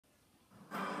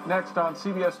Next on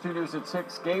CBS 2 News at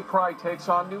 6, Gay Pride takes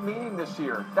on new meaning this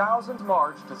year. Thousands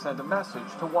march to send a message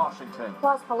to Washington.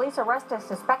 Plus, police arrest a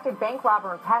suspected bank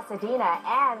robber in Pasadena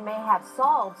and may have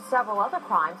solved several other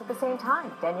crimes at the same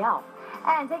time. Danielle.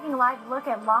 And taking a live look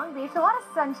at Long Beach, a lot of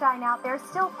sunshine out there,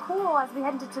 still cool as we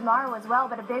head into tomorrow as well,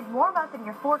 but a big warm up in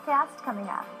your forecast coming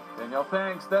up. Danielle,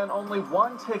 thanks. Then only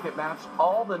one ticket matched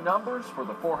all the numbers for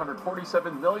the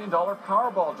 $447 million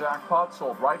Powerball jackpot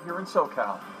sold right here in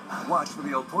SoCal. Watch for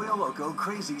the El Pollo Loco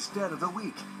Crazy Stat of the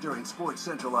Week during Sports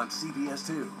Central on CBS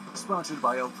 2. Sponsored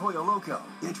by El Pollo Loco.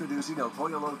 Introducing El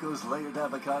Pollo Loco's layered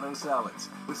avocado salads.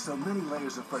 With so many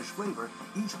layers of fresh flavor,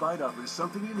 each bite offers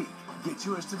something unique. Get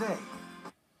yours today.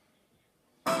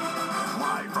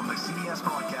 Live from the CBS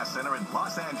Broadcast Center in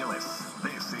Los Angeles,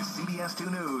 this is CBS 2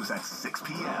 News at 6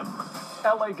 p.m.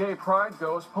 LA Gay Pride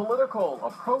goes political. A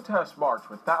protest march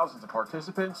with thousands of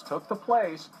participants took the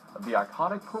place of the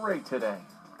iconic parade today.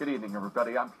 Good evening,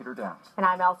 everybody. I'm Peter Daut. And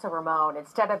I'm Elsa Ramon.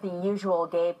 Instead of the usual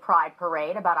Gay Pride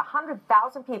parade, about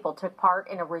 100,000 people took part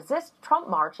in a Resist Trump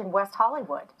march in West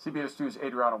Hollywood. CBS 2's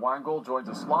Adriana Weingold joins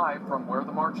us live from where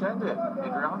the march ended.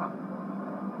 Adriana.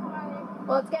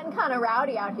 Well, it's getting kind of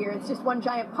rowdy out here. It's just one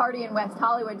giant party in West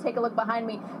Hollywood. Take a look behind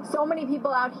me. So many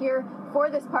people out here for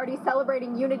this party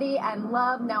celebrating unity and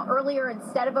love. Now, earlier,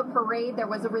 instead of a parade, there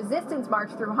was a resistance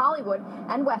march through Hollywood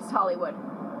and West Hollywood.